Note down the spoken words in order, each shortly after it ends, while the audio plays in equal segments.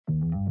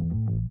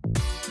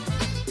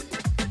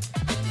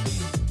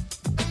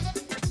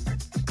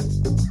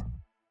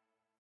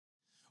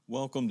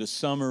Welcome to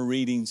Summer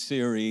Reading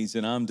Series,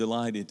 and I'm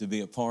delighted to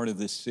be a part of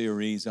this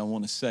series. I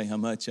want to say how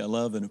much I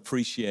love and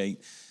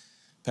appreciate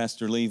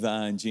Pastor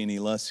Levi and Jeannie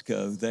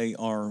Lusko. They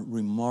are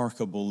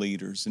remarkable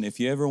leaders, and if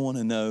you ever want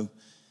to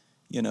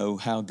know,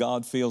 how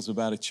God feels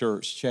about a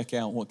church, check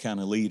out what kind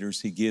of leaders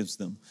He gives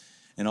them.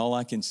 And all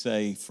I can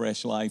say,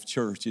 Fresh Life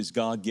Church, is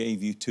God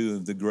gave you two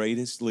of the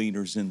greatest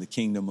leaders in the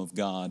kingdom of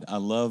God. I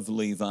love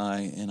Levi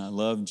and I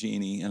love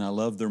Jeannie and I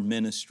love their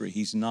ministry.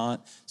 He's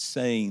not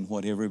saying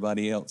what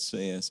everybody else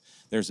says.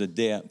 There's a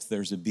depth,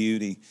 there's a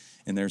beauty,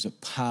 and there's a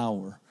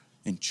power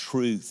and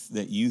truth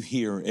that you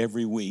hear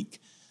every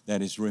week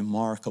that is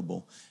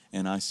remarkable.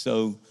 And I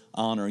so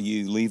honor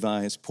you.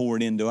 Levi has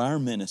poured into our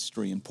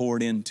ministry and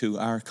poured into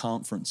our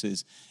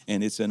conferences,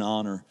 and it's an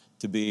honor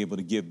to be able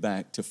to give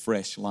back to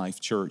Fresh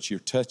Life Church. You're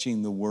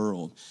touching the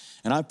world.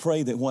 And I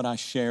pray that what I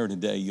share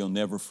today, you'll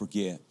never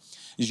forget.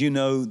 As you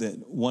know,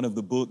 that one of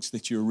the books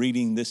that you're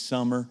reading this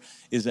summer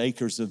is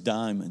Acres of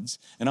Diamonds.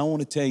 And I want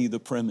to tell you the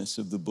premise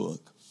of the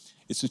book.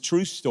 It's a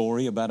true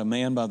story about a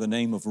man by the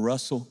name of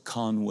Russell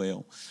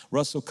Conwell.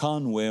 Russell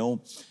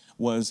Conwell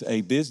was a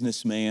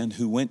businessman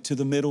who went to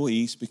the Middle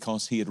East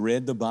because he had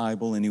read the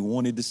Bible and he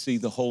wanted to see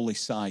the holy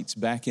sites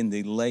back in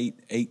the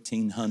late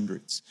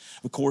 1800s.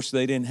 Of course,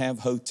 they didn't have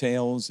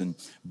hotels and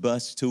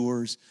bus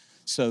tours,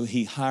 so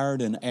he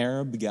hired an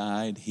Arab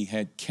guide. He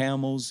had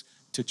camels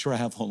to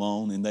travel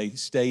on, and they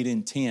stayed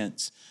in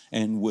tents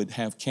and would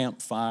have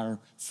campfire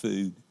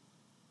food.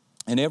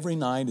 And every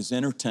night as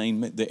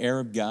entertainment, the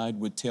Arab guide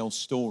would tell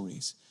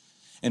stories.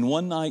 And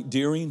one night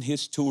during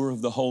his tour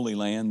of the Holy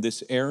Land,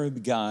 this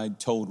Arab guide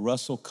told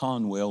Russell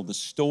Conwell the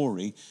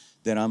story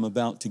that I'm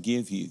about to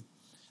give you.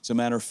 As a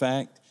matter of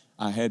fact,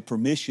 I had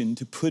permission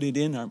to put it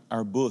in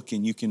our book,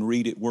 and you can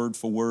read it word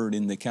for word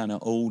in the kind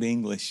of old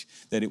English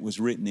that it was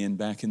written in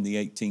back in the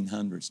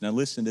 1800s. Now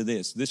listen to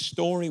this. This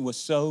story was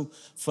so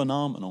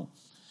phenomenal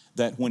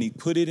that when he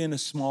put it in a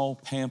small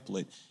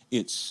pamphlet,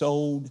 it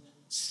sold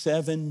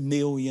 7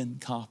 million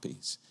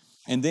copies.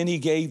 And then he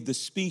gave the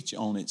speech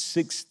on it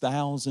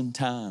 6,000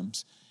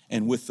 times.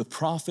 And with the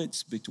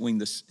profits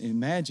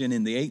imagine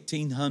in the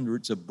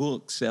 1800s, a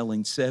book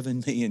selling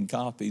 7 million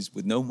copies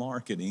with no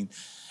marketing,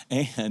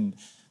 and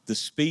the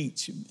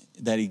speech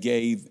that he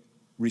gave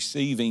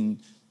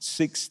receiving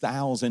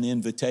 6,000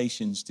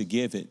 invitations to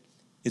give it,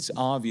 it's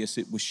obvious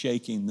it was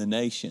shaking the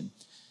nation.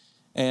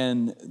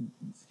 And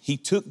he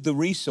took the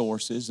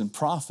resources and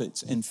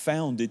profits and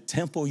founded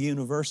Temple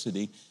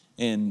University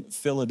in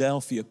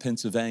Philadelphia,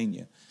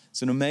 Pennsylvania.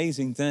 It's an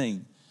amazing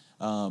thing,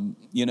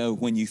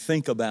 when you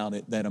think about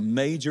it, that a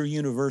major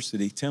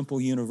university,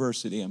 Temple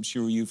University, I'm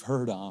sure you've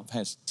heard of,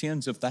 has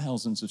tens of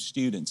thousands of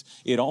students.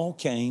 It all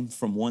came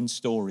from one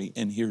story,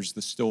 and here's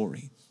the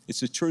story.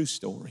 It's a true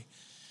story.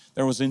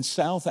 There was in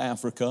South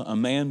Africa a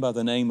man by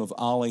the name of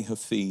Ali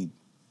Hafid.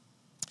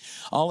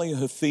 Ali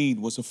Hafid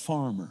was a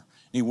farmer.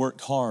 He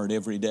worked hard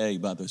every day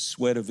by the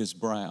sweat of his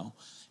brow.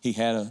 He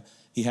had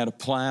a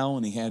plow,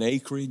 and he had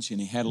acreage,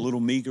 and he had a little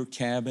meager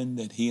cabin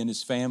that he and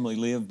his family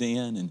lived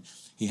in, and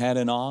he had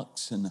an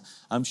ox. And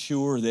I'm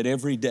sure that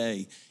every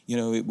day,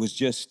 it was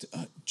just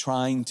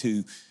trying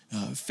to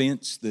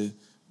fence the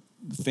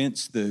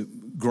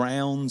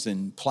grounds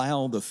and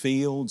plow the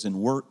fields and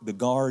work the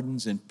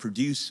gardens and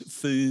produce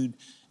food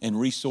and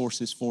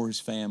resources for his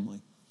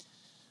family.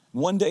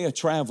 One day a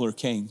traveler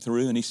came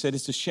through, and he said,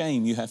 "It's a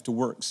shame you have to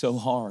work so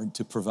hard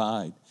to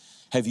provide.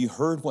 Have you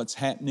heard what's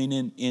happening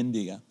in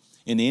India?"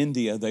 In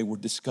India, they were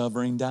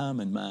discovering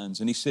diamond mines.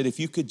 And he said, if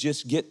you could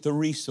just get the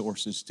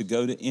resources to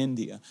go to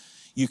India,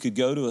 you could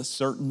go to a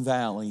certain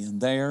valley,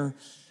 and there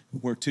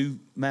where two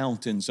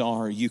mountains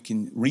are, you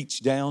can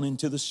reach down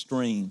into the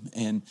stream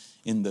and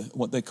in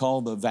what they call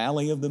the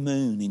Valley of the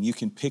Moon, and you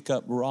can pick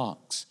up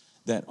rocks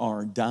that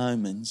are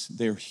diamonds.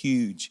 They're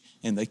huge,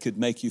 and they could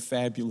make you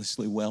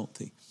fabulously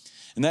wealthy.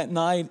 And that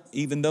night,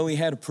 even though he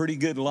had a pretty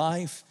good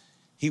life,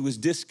 he was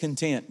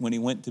discontent when he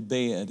went to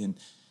bed. And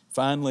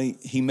finally,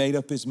 he made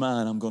up his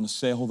mind, I'm going to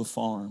sell the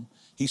farm.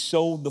 He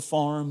sold the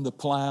farm, the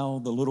plow,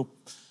 the little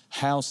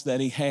house that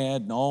he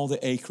had, and all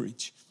the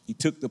acreage. He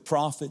took the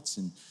profits,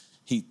 and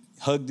he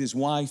hugged his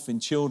wife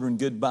and children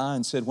goodbye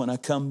and said, when I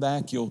come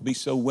back, you'll be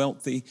so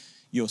wealthy,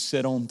 you'll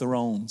sit on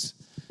thrones.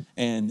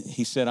 And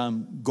he said,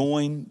 I'm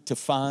going to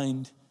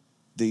find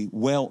the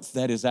wealth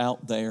that is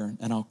out there,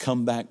 and I'll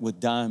come back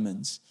with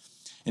diamonds.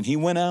 And he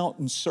went out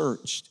and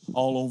searched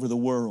all over the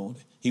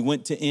world. He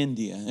went to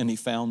India and he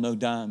found no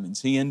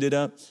diamonds. He ended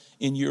up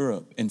in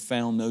Europe and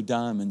found no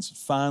diamonds.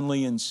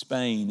 Finally in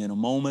Spain, in a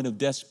moment of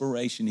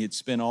desperation, he had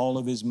spent all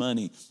of his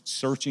money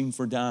searching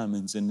for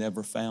diamonds and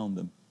never found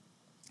them.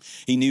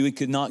 He knew he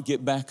could not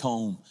get back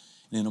home.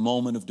 And in a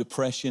moment of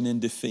depression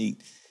and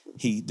defeat,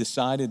 he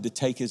decided to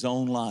take his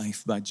own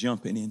life by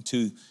jumping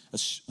into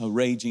a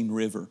raging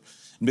river.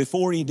 And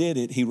before he did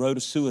it, he wrote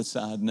a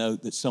suicide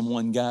note that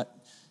someone got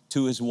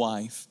to his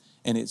wife.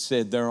 And it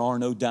said, there are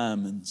no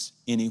diamonds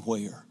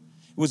anywhere.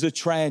 It was a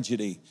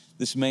tragedy.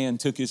 This man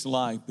took his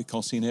life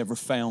because he never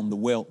found the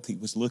wealth he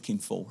was looking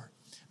for.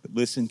 But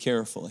listen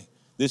carefully.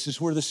 This is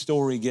where the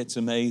story gets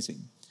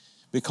amazing.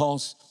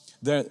 Because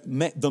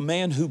the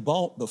man who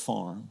bought the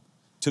farm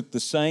took the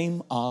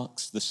same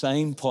ox, the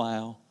same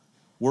plow,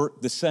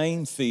 worked the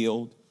same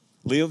field,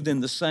 lived in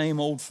the same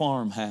old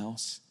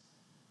farmhouse.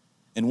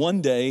 And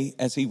one day,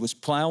 as he was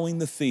plowing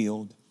the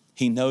field,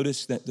 he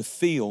noticed that the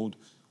field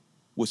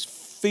was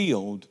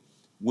filled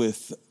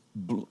with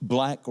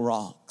black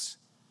rocks.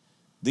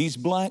 These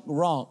black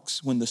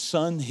rocks, when the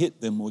sun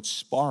hit them, would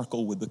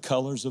sparkle with the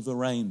colors of the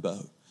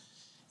rainbow.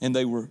 And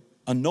they were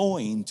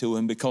annoying to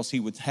him because he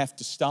would have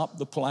to stop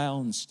the plow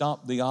and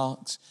stop the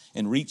ox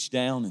and reach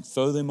down and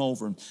throw them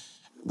over. And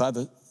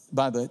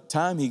by the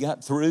time he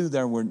got through,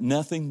 there were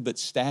nothing but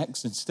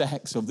stacks and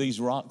stacks of these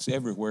rocks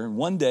everywhere. And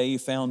one day he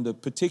found a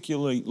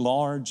particularly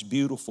large,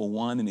 beautiful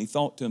one, and he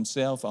thought to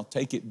himself, I'll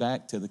take it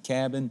back to the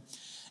cabin.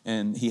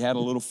 And he had a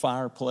little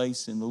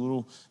fireplace in the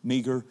little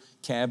meager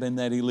cabin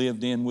that he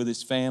lived in with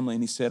his family.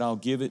 And he said, I'll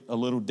give it a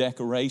little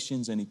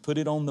decorations. And he put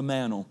it on the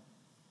mantle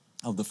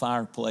of the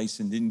fireplace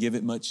and didn't give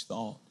it much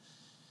thought.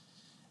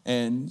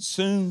 And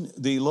soon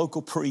the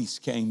local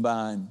priest came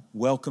by and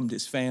welcomed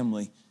his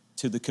family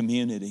to the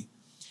community.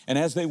 And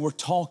as they were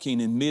talking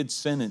in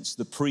mid-sentence,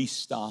 the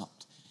priest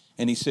stopped.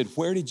 And he said,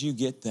 where did you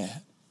get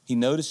that? He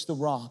noticed the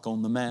rock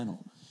on the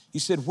mantle. He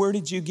said, where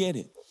did you get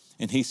it?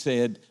 And he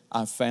said,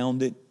 I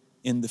found it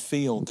in the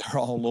field. They're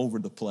all over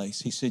the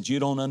place. He said, you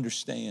don't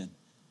understand.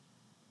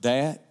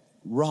 That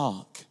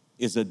rock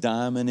is a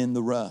diamond in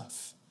the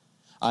rough.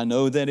 I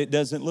know that it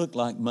doesn't look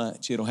like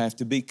much. It'll have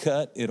to be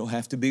cut. It'll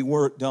have to be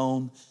worked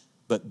on.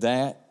 But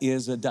that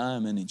is a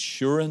diamond. And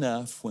sure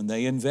enough, when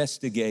they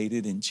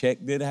investigated and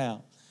checked it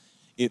out,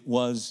 it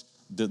was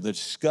the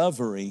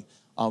discovery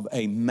of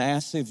a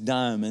massive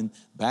diamond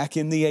back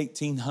in the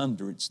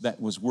 1800s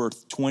that was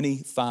worth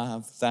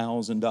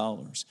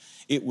 $25,000.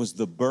 It was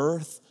the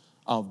birth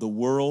of the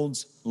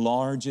world's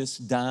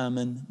largest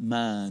diamond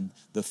mine,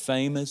 the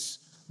famous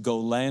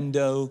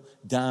Golando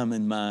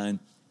diamond mine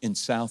in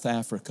South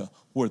Africa,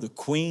 where the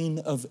Queen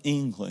of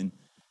England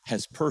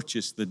has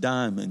purchased the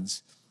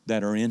diamonds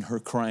that are in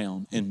her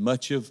crown. And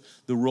much of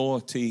the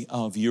royalty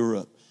of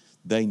Europe,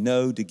 they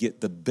know to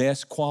get the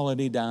best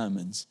quality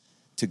diamonds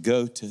to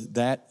go to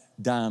that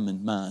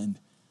diamond mine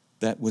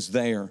that was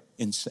there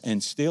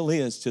and still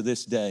is to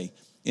this day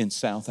in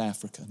South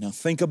Africa. Now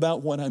think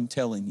about what I'm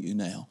telling you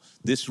now.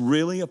 This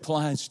really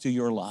applies to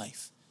your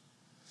life,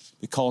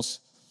 because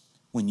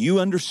when you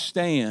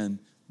understand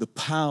the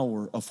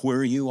power of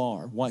where you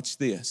are, watch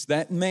this.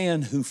 That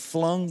man who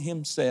flung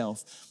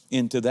himself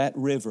into that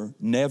river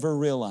never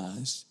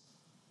realized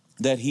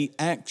that he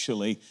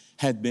actually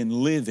had been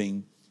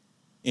living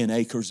in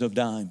acres of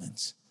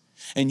diamonds.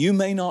 And you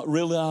may not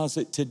realize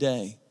it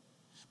today,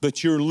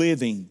 but you're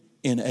living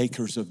in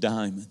acres of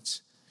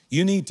diamonds.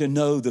 You need to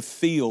know the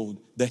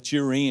field that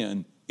you're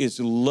in is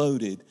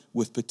loaded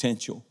with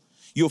potential.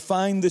 You'll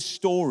find this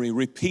story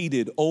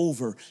repeated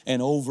over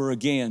and over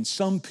again.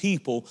 Some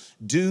people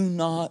do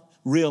not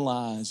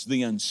realize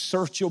the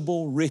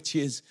unsearchable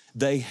riches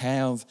they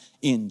have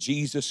in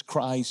Jesus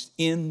Christ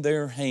in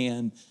their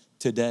hand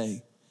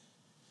today.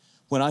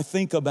 When I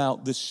think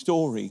about this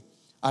story,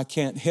 I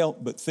can't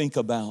help but think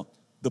about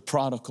the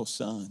prodigal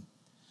son.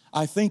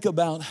 I think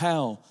about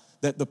how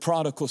that the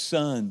prodigal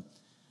son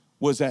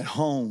was at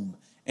home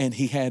and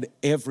he had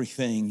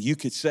everything. You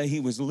could say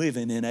he was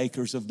living in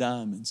acres of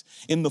diamonds.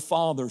 In the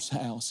Father's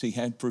house, he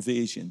had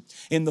provision.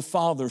 In the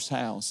Father's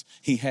house,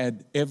 he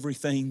had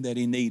everything that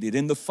he needed.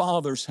 In the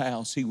Father's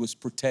house, he was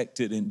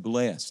protected and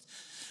blessed.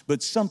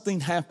 But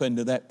something happened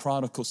to that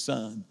prodigal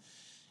son.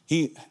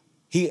 He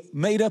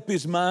made up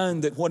his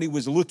mind that what he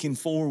was looking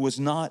for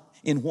was not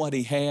in what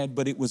he had,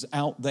 but it was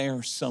out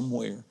there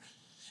somewhere.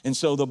 And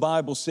so the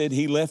Bible said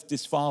he left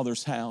his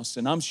father's house.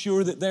 And I'm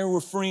sure that there were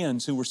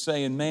friends who were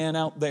saying, man,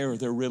 out there,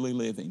 they're really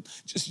living.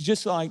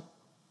 Just like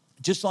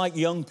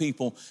young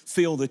people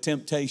feel the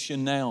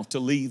temptation now to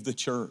leave the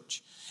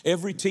church.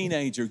 Every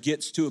teenager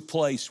gets to a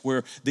place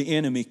where the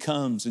enemy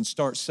comes and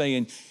starts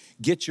saying,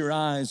 get your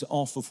eyes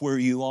off of where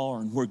you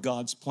are and where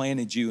God's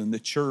planted you in the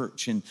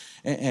church and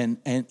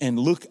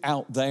look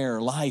out there.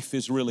 Life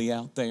is really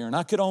out there. And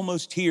I could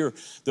almost hear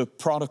the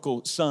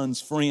prodigal son's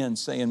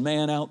friends saying,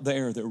 man, out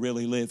there they're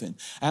really living.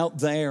 Out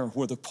there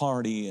where the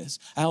party is.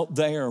 Out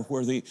there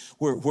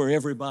where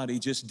everybody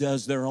just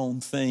does their own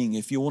thing.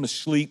 If you want to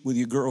sleep with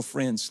your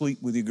girlfriend, sleep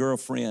with your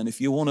girlfriend.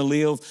 If you want to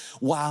live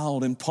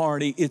wild and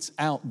party, it's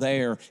out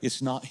there.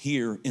 It's not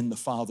here in the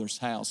Father's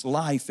house.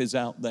 Life is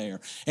out there.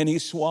 And he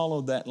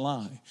swallowed that lie.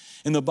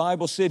 And the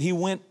Bible said he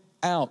went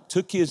out,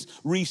 took his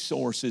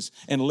resources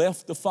and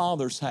left the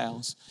Father's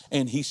house,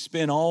 and he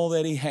spent all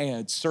that he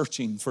had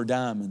searching for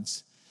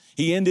diamonds.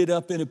 He ended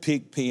up in a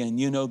pig pen.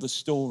 You know the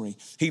story.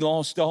 He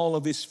lost all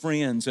of his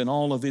friends and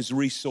all of his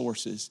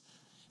resources,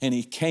 and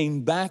he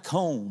came back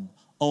home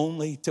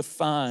only to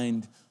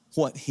find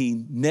what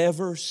he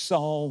never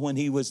saw when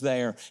he was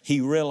there. He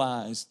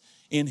realized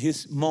in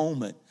his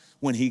moment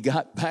when he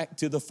got back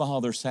to the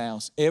Father's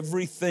house,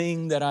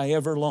 everything that I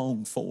ever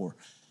longed for,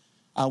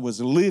 I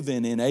was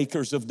living in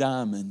acres of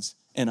diamonds,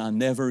 and I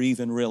never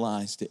even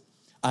realized it.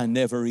 I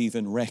never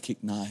even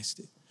recognized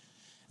it.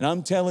 And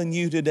I'm telling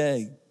you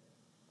today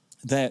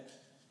that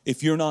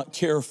if you're not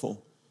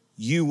careful,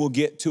 you will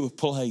get to a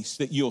place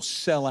that you'll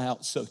sell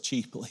out so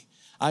cheaply.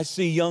 I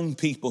see young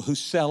people who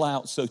sell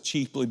out so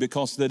cheaply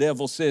because the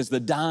devil says the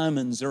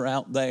diamonds are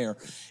out there.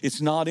 It's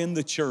not in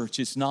the church.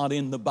 It's not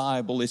in the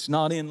Bible. It's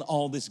not in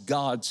all this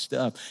God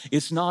stuff.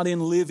 It's not in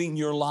living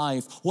your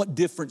life. What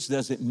difference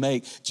does it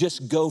make?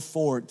 Just go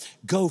for it.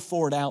 Go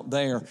for it out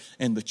there.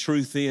 And the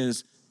truth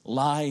is,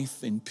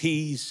 life and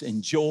peace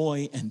and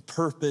joy and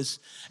purpose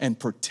and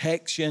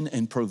protection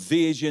and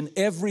provision,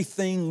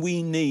 everything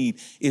we need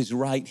is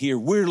right here.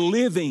 We're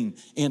living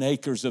in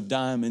acres of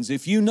diamonds.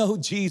 If you know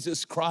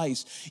Jesus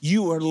Christ,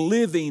 you are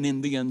living in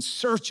the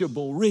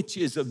unsearchable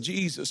riches of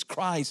Jesus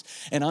Christ.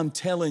 And I'm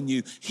telling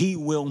you, He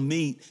will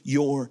meet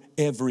your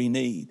every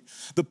need.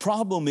 The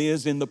problem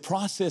is, in the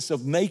process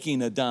of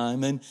making a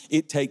diamond,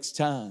 it takes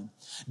time.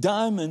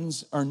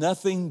 Diamonds are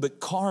nothing but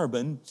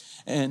carbon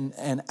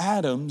and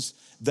atoms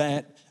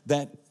that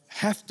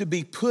have to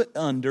be put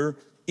under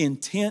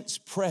intense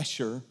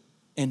pressure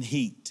and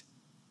heat.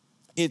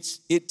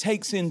 It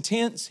takes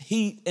intense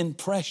heat and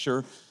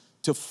pressure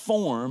to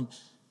form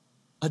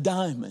a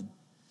diamond.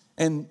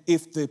 And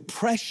if the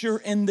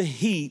pressure and the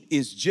heat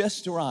is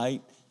just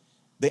right,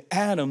 the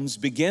atoms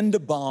begin to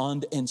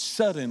bond and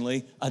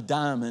suddenly a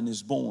diamond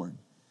is born.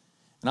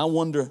 And I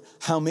wonder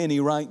how many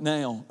right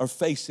now are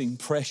facing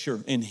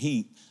pressure and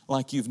heat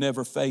like you've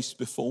never faced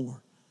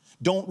before.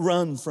 Don't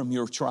run from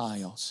your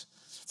trials,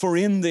 for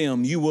in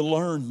them you will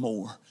learn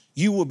more.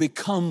 You will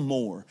become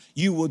more.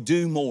 You will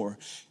do more.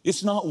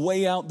 It's not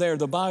way out there.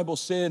 The Bible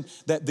said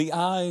that the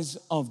eyes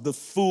of the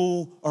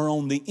fool are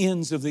on the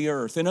ends of the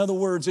earth. In other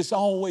words, it's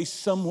always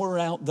somewhere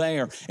out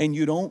there, and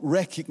you don't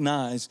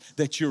recognize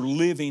that you're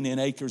living in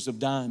acres of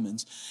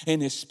diamonds.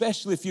 And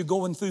especially if you're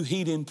going through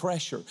heat and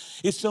pressure,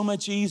 it's so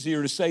much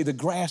easier to say the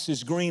grass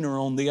is greener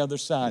on the other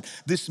side.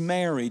 This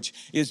marriage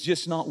is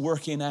just not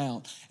working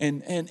out,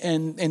 and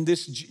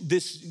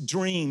this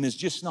dream is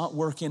just not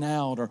working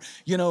out, or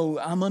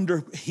I'm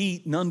under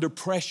heat and under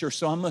pressure,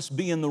 so I must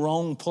be in the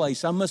wrong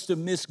place. I must have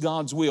missed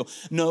God's will.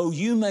 No,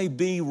 you may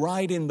be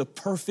right in the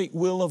perfect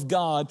will of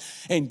God,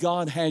 and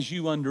God has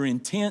you under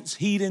intense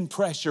heat and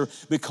pressure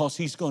because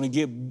He's going to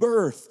give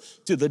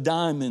birth to the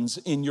diamonds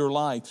in your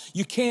life.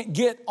 You can't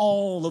get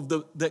all of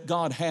that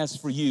God has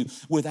for you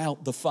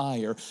without the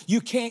fire.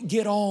 You can't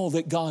get all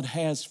that God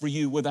has for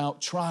you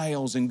without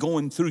trials and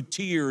going through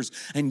tears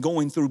and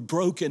going through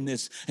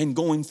brokenness and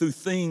going through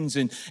things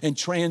and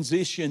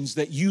transitions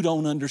that you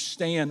don't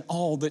understand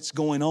all that's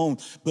going on.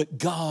 But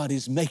God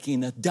is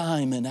making a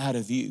diamond out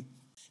of you.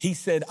 He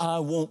said, I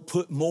won't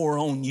put more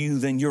on you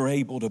than you're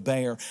able to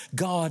bear.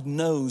 God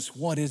knows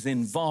what is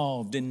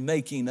involved in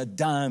making a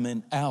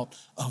diamond out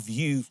of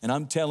you. And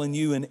I'm telling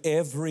you, in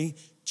every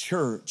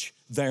church,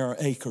 there are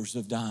acres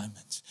of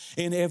diamonds.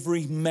 In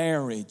every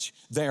marriage,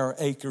 there are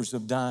acres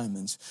of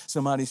diamonds.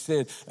 Somebody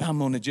said, I'm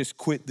going to just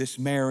quit this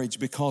marriage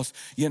because,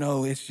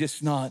 it's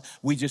just not,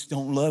 we just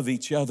don't love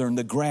each other and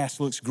the grass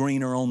looks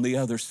greener on the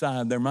other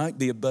side. There might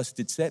be a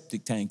busted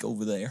septic tank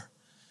over there.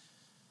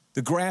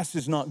 The grass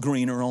is not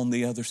greener on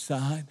the other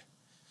side.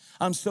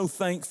 I'm so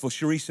thankful.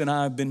 Sharice and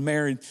I have been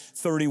married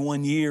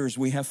 31 years.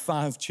 We have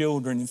 5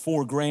 children and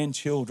 4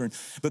 grandchildren.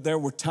 But there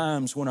were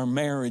times when our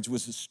marriage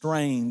was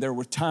strained. There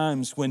were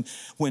times when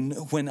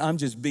I'm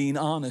just being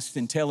honest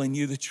and telling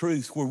you the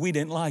truth, where we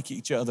didn't like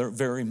each other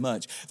very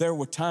much. There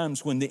were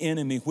times when the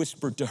enemy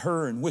whispered to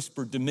her and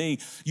whispered to me,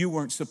 you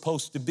weren't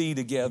supposed to be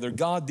together.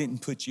 God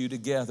didn't put you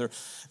together.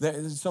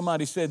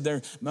 Somebody said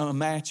their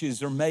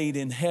matches are made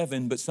in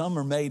heaven, but some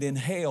are made in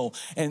hell.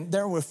 And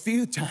there were a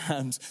few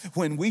times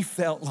when we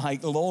felt like,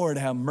 Lord,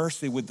 have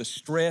mercy, with the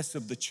stress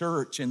of the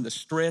church and the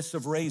stress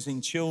of raising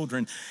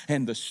children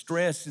and the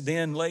stress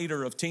then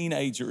later of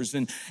teenagers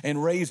and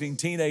raising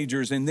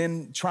teenagers and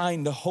then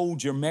trying to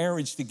hold your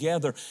marriage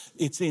together.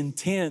 It's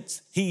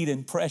intense heat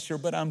and pressure,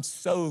 but I'm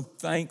so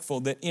thankful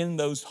that in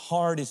those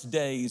hardest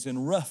days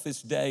and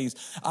roughest days,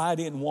 I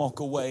didn't walk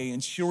away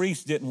and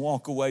Sharice didn't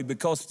walk away,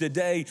 because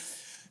today,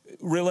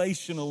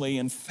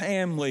 relationally and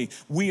family,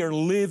 we are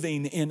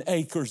living in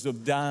acres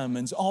of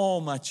diamonds.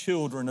 All my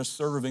children are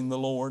serving the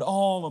Lord.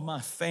 All of my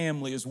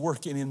family is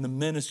working in the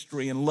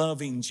ministry and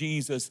loving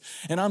Jesus.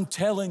 And I'm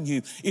telling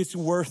you, it's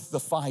worth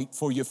the fight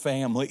for your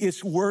family.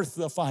 It's worth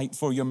the fight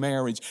for your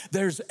marriage.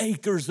 There's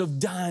acres of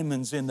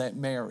diamonds in that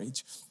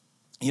marriage.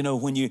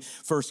 When you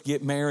first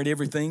get married,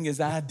 everything is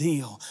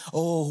ideal.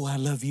 Oh, I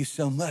love you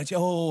so much.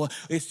 Oh,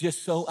 it's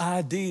just so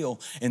ideal.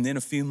 And then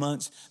a few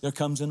months, there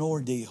comes an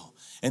ordeal.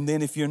 And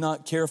then if you're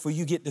not careful,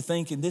 you get to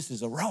thinking this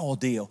is a raw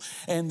deal.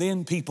 And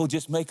then people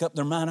just make up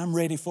their mind, I'm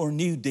ready for a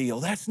new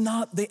deal. That's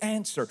not the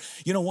answer.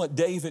 You know what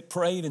David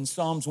prayed in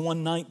Psalms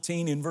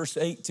 119 in verse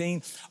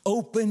 18?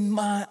 Open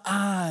my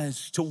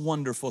eyes to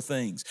wonderful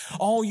things.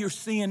 All you're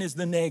seeing is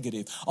the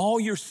negative. All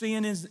you're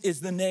seeing is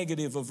the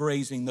negative of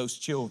raising those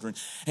children.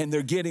 And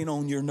they're getting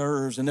on your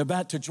nerves and they're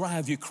about to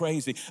drive you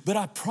crazy. But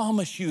I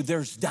promise you,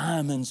 there's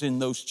diamonds in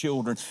those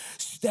children.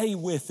 Stay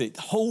with it.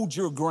 Hold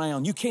your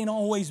ground. You can't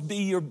always be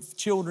your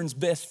children's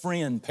best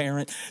friend,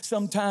 parent.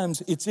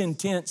 Sometimes it's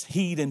intense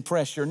heat and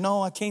pressure.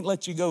 No, I can't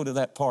let you go to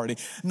that party.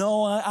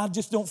 No, I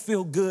just don't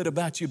feel good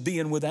about you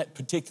being with that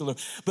particular.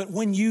 But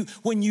when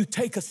you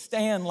take a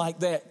stand like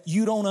that,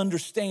 you don't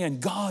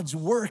understand. God's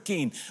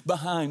working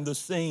behind the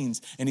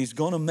scenes, and He's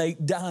going to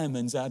make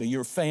diamonds out of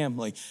your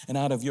family and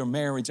out of your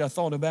marriage. I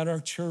thought about our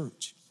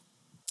church.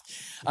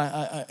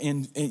 Here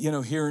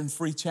in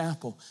Free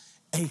Chapel,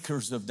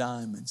 acres of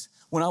diamonds.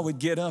 When I would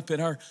get up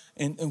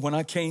and when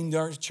I came to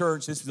our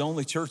church, this is the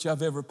only church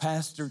I've ever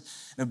pastored,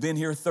 and I've been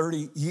here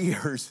 30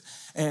 years.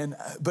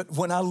 But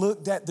when I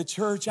looked at the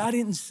church, I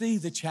didn't see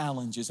the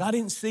challenges. I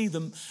didn't see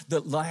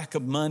the lack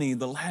of money,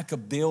 the lack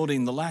of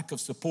building, the lack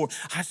of support.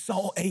 I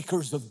saw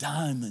acres of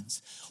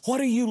diamonds. What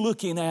are you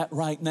looking at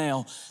right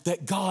now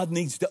that God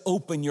needs to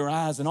open your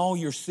eyes, and all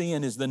you're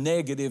seeing is the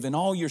negative, and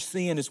all you're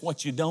seeing is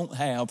what you don't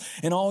have,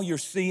 and all you're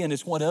seeing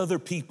is what other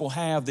people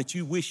have that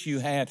you wish you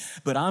had?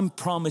 But I'm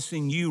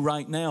promising you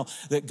right now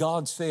that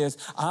God says,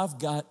 I've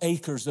got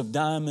acres of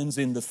diamonds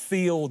in the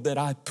field that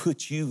I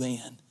put you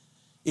in.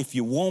 If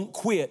you won't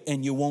quit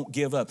and you won't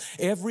give up,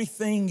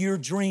 everything you're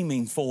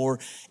dreaming for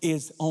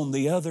is on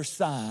the other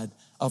side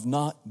of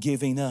not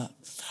giving up.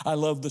 I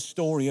love the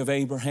story of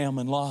Abraham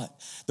and Lot.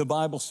 The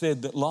Bible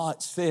said that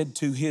Lot said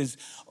to his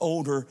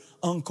older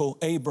uncle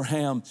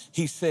Abraham,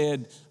 he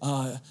said,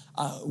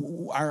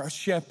 our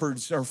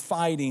shepherds are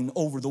fighting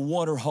over the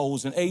water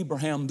holes. And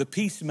Abraham, the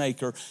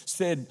peacemaker,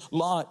 said,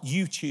 Lot,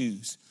 you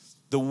choose.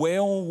 The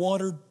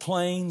well-watered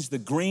plains, the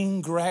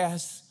green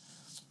grass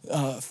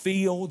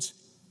fields,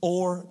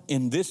 or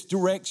in this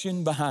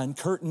direction behind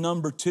curtain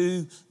number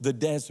 2, the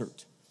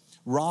desert.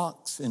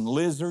 Rocks and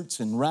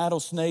lizards and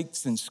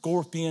rattlesnakes and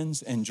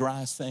scorpions and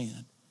dry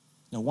sand.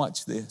 Now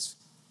watch this.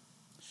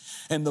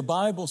 And the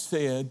Bible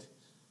said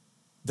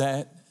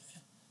that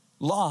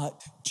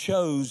Lot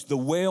chose the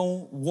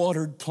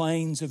well-watered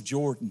plains of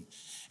Jordan.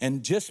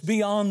 And just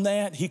beyond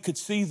that, he could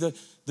see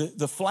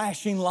the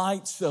flashing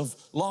lights of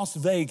Las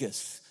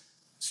Vegas,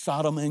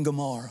 Sodom and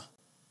Gomorrah.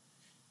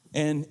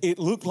 And it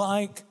looked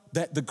like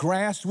that the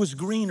grass was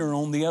greener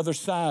on the other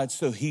side,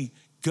 so he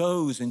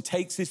goes and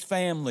takes his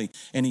family,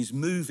 and he's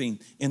moving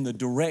in the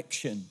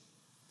direction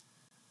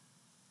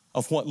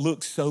of what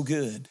looks so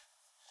good.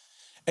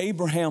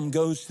 Abraham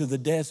goes to the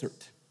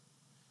desert.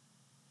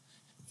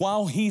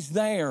 While he's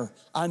there,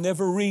 I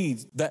never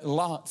read that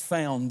Lot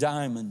found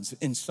diamonds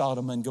in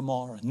Sodom and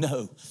Gomorrah.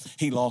 No,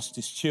 he lost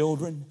his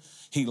children.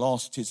 He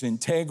lost his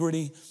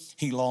integrity.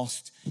 He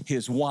lost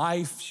his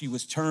wife. She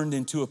was turned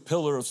into a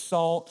pillar of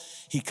salt.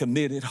 He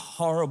committed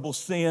horrible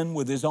sin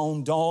with his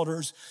own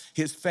daughters.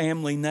 His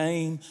family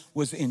name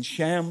was in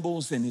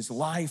shambles and his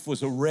life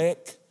was a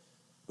wreck.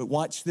 But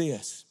watch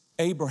this.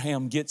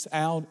 Abraham gets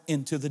out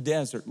into the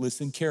desert.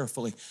 Listen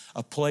carefully.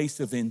 A place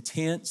of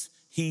intense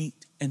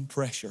heat and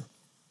pressure.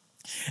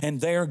 And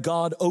there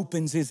God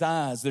opens his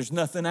eyes. There's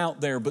nothing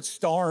out there but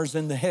stars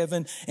in the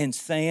heaven and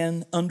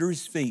sand under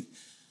his feet.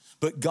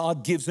 But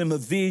God gives him a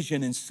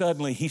vision, and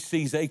suddenly he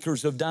sees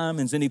acres of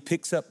diamonds, and he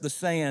picks up the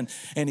sand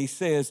and he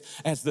says,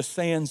 as the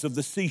sands of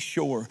the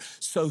seashore,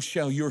 so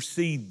shall your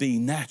seed be,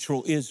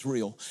 natural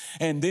Israel.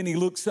 And then he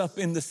looks up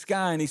in the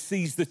sky and he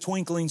sees the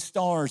twinkling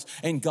stars,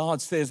 and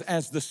God says,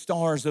 as the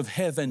stars of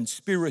heaven,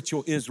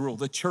 spiritual Israel,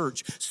 the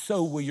church,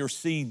 so will your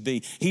seed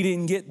be. He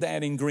didn't get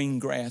that in green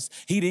grass.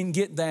 He didn't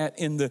get that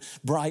in the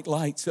bright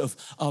lights of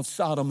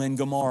Sodom and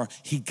Gomorrah.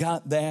 He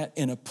got that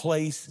in a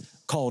place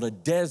called a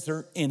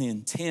desert in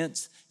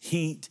intense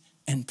heat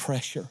and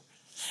pressure.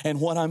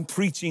 And what I'm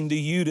preaching to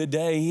you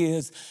today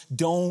is,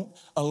 don't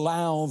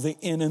allow the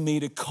enemy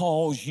to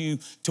cause you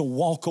to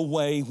walk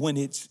away when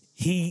it's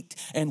heat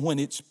and when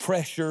it's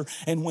pressure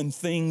and when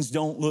things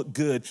don't look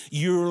good.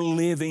 You're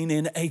living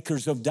in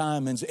acres of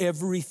diamonds.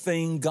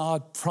 Everything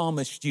God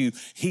promised you,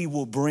 He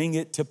will bring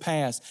it to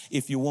pass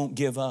if you won't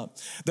give up.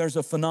 There's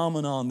a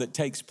phenomenon that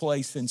takes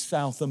place in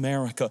South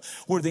America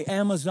where the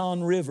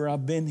Amazon River,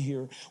 I've been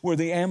here, where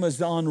the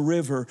Amazon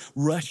River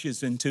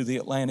rushes into the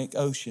Atlantic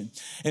Ocean.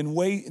 And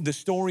the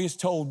story is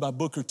told by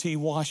Booker T.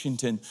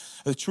 Washington,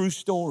 a true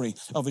story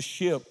of a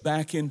ship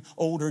back in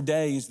older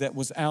days that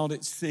was out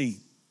at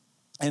sea.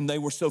 And they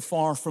were so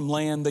far from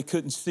land, they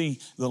couldn't see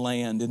the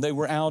land. And they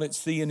were out at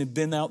sea and had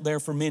been out there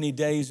for many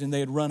days, and they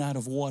had run out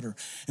of water.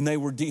 And they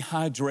were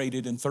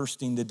dehydrated and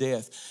thirsting to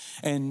death.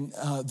 And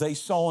they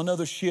saw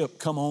another ship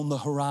come on the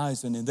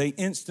horizon, and they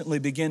instantly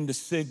began to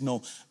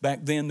signal. Back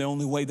then, the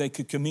only way they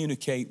could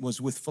communicate was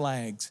with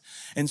flags.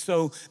 And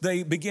so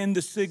they began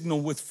to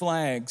signal with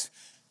flags,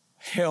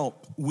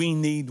 help, we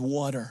need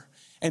water.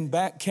 And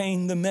back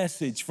came the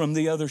message from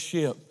the other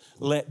ship,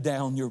 let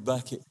down your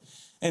bucket.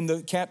 And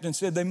the captain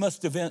said, they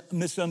must have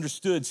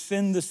misunderstood.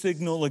 Send the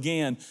signal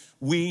again.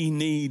 We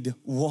need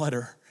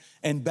water.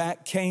 And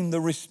back came the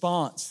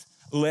response,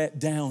 let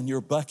down your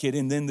bucket.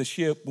 And then the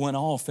ship went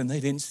off and they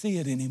didn't see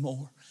it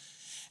anymore.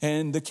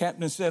 And the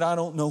captain said, I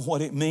don't know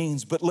what it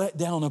means, but let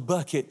down a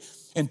bucket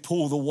and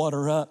pull the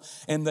water up.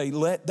 And they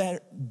let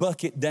that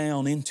bucket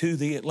down into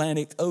the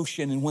Atlantic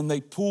Ocean. And when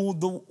they pulled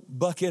the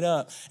bucket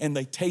up and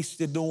they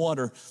tasted the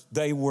water,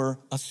 they were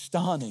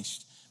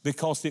astonished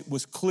because it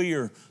was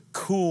clear,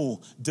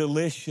 cool,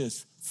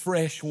 delicious,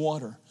 fresh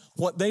water.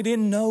 What they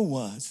didn't know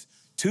was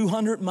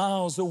 200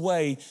 miles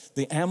away,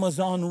 the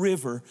Amazon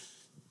River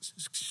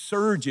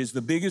surges,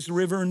 the biggest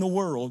river in the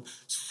world,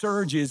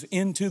 surges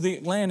into the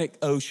Atlantic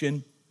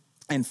Ocean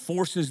and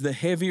forces the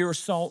heavier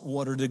salt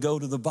water to go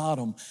to the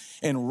bottom.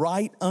 And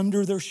right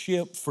under their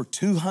ship for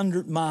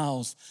 200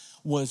 miles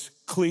was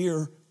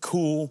clear,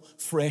 cool,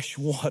 fresh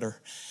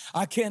water.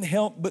 I can't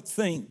help but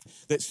think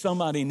that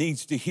somebody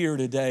needs to hear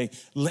today,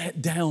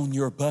 let down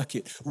your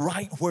bucket.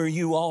 Right where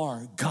you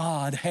are,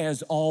 God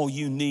has all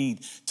you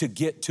need to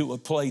get to a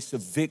place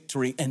of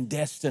victory and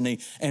destiny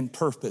and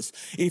purpose.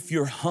 If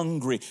you're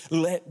hungry,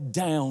 let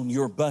down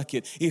your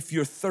bucket. If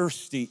you're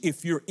thirsty,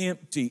 if you're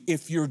empty,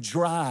 if you're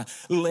dry,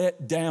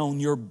 let down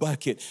your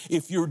bucket.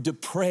 If you're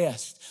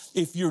depressed,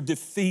 if you're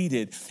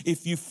defeated,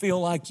 if you feel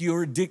like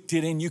you're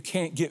addicted and you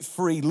can't get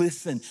free,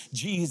 listen,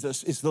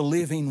 Jesus is the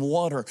living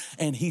water,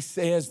 and He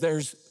says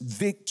there's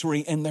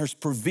victory and there's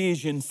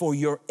provision for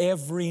your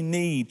every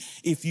need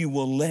if you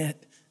will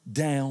let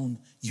down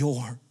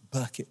your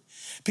bucket.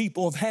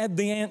 People have had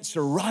the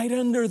answer right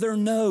under their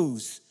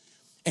nose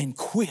and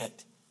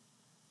quit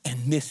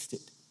and missed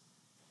it.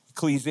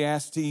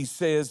 Ecclesiastes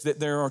says that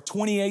there are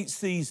 28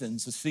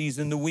 seasons, a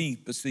season to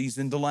weep, a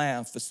season to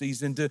laugh, a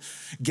season to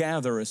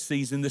gather, a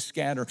season to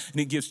scatter. And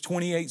it gives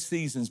 28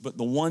 seasons, but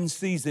the one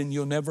season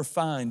you'll never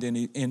find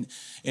in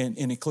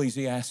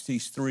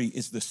Ecclesiastes 3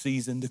 is the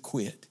season to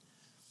quit.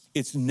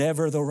 It's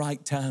never the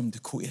right time to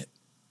quit.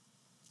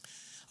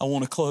 I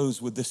want to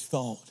close with this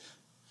thought.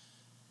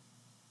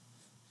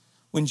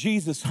 When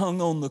Jesus hung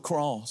on the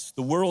cross,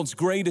 the world's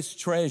greatest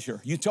treasure,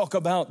 you talk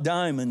about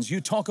diamonds, you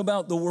talk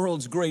about the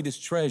world's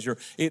greatest treasure,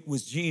 it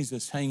was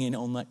Jesus hanging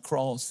on that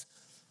cross,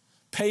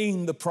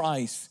 paying the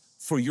price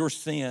for your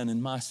sin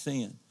and my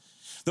sin.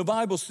 The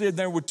Bible said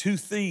there were two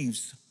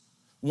thieves,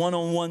 one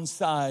on one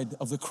side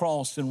of the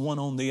cross and one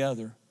on the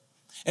other.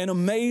 And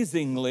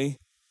amazingly,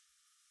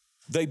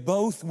 they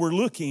both were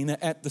looking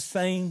at the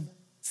same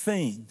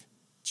thing,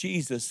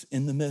 Jesus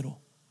in the middle.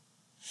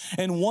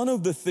 And one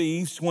of the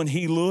thieves, when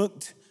he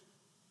looked,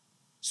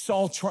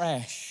 saw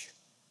trash.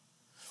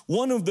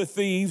 One of the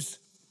thieves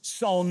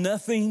saw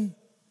nothing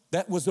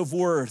that was of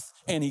worth,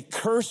 and he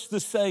cursed the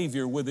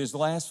Savior with his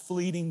last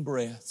fleeting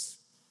breaths,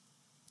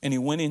 and he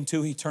went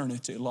into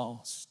eternity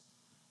lost.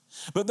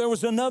 But there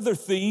was another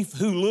thief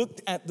who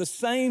looked at the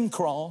same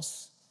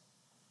cross,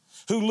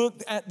 who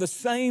looked at the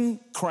same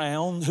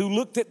crown, who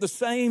looked at the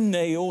same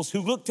nails, who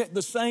looked at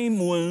the same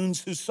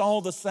wounds, who saw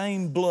the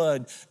same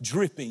blood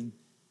dripping.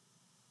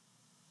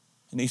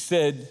 And he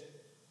said,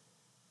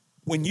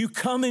 when you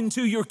come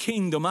into your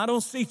kingdom, I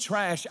don't see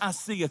trash, I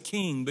see a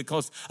king,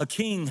 because a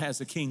king has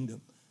a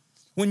kingdom.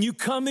 When you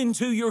come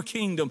into your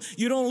kingdom,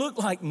 you don't look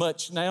like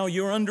much now.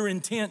 You're under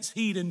intense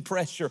heat and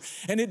pressure,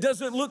 and it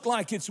doesn't look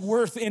like it's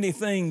worth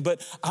anything,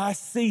 but I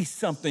see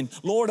something.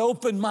 Lord,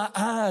 open my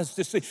eyes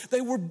to see.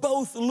 They were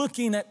both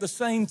looking at the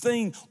same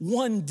thing.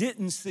 One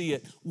didn't see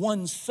it.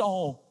 One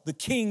saw the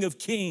King of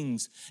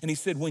Kings, and he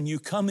said, when you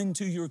come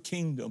into your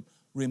kingdom,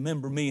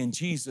 remember me. And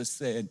Jesus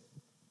said,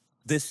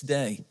 this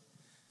day,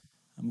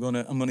 I'm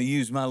gonna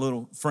use my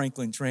little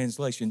Franklin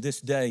translation. This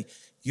day,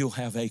 you'll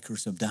have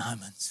acres of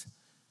diamonds.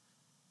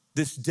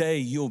 This day,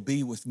 you'll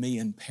be with me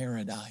in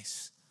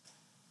paradise.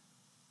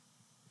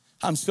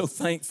 I'm so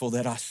thankful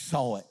that I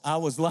saw it. I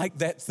was like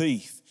that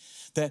thief.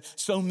 That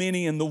so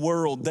many in the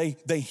world,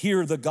 they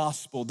hear the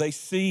gospel, they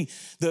see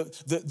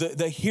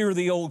they hear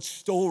the old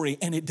story,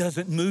 and it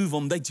doesn't move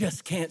them. They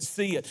just can't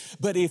see it.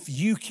 But if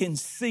you can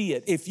see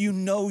it, if you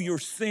know your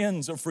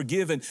sins are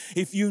forgiven,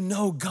 if you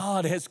know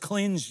God has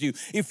cleansed you,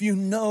 if you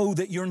know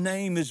that your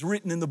name is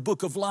written in the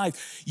book of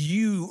life,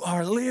 you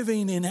are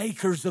living in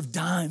acres of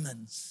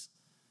diamonds.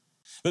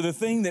 But the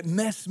thing that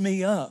messed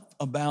me up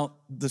about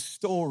the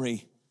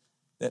story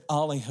that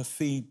Ali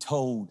Hafid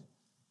told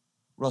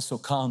Russell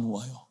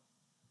Conwell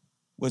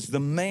was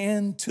the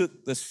man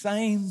took the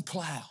same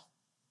plow,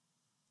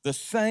 the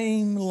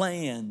same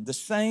land, the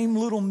same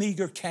little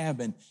meager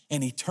cabin,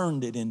 and he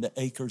turned it into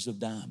acres of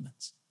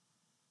diamonds.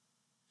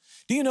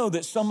 Do you know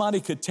that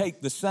somebody could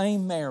take the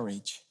same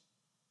marriage,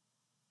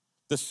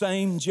 the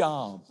same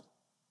job,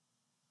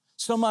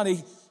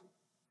 somebody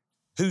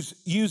who's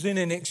using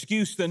an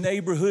excuse, the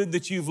neighborhood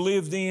that you've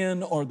lived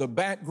in or the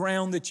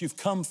background that you've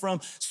come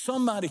from,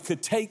 somebody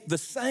could take the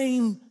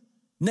same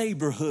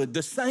neighborhood,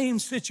 the same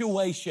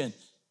situation,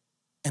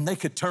 and they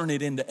could turn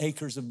it into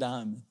acres of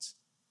diamonds.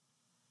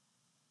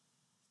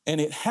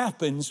 And it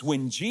happens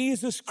when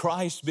Jesus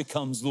Christ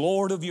becomes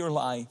Lord of your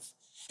life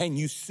and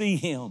you see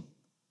Him.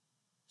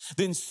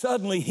 then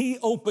suddenly He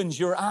opens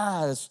your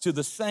eyes to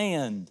the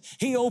sand.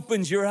 He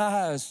opens your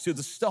eyes to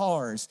the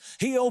stars.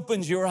 He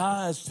opens your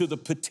eyes to the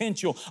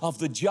potential of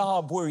the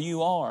job where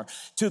you are,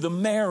 to the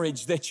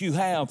marriage that you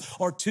have,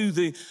 or to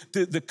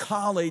the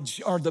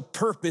college or the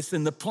purpose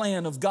and the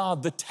plan of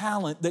God, the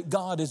talent that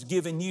God has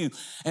given you.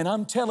 And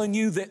I'm telling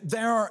you that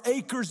there are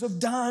acres of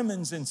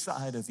diamonds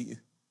inside of you,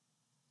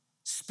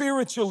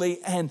 spiritually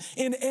and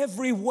in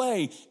every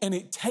way. And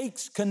it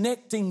takes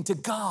connecting to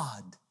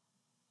God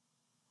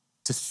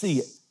to see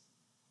it.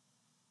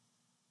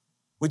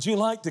 Would you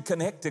like to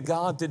connect to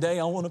God today?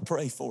 I want to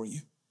pray for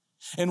you.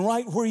 And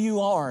right where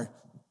you are,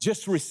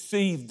 just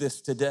receive this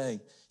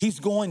today. He's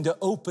going to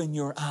open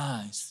your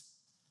eyes.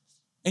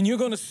 And you're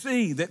going to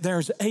see that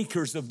there's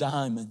acres of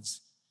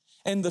diamonds.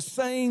 And the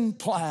same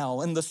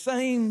plow and the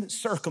same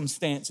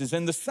circumstances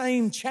and the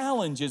same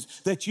challenges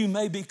that you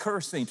may be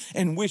cursing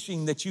and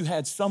wishing that you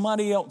had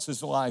somebody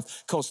else's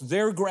life because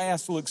their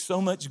grass looks so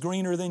much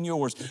greener than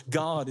yours.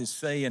 God is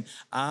saying,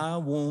 I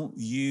want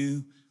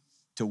you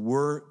to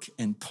work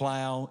and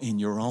plow in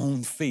your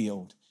own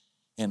field,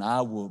 and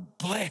I will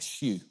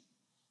bless you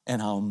and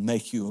I'll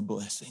make you a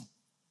blessing.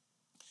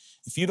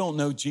 If you don't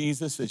know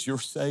Jesus as your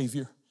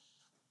Savior,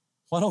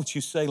 why don't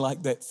you say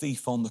like that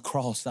thief on the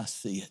cross, I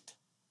see it.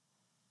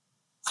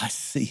 I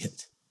see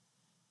it.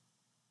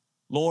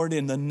 Lord,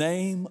 in the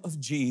name of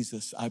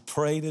Jesus, I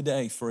pray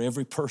today for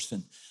every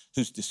person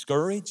who's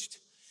discouraged,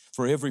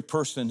 for every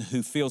person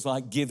who feels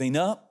like giving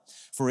up,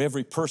 for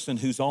every person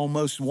who's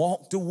almost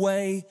walked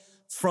away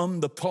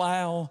from the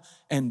plow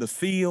and the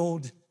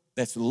field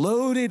that's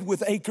loaded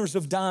with acres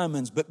of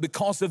diamonds, but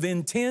because of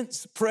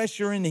intense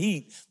pressure and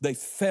heat, they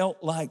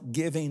felt like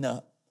giving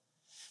up.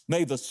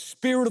 May the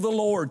Spirit of the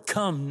Lord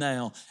come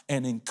now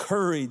and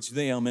encourage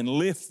them and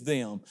lift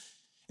them.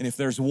 And if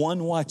there's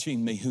one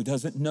watching me who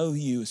doesn't know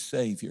you as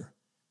Savior,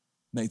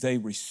 may they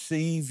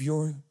receive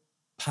your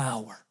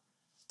power,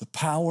 the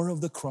power of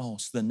the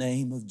cross, the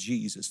name of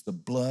Jesus, the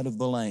blood of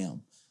the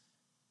Lamb,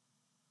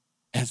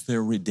 as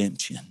their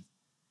redemption.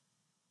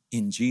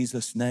 In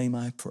Jesus' name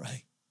I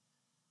pray.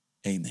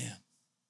 Amen.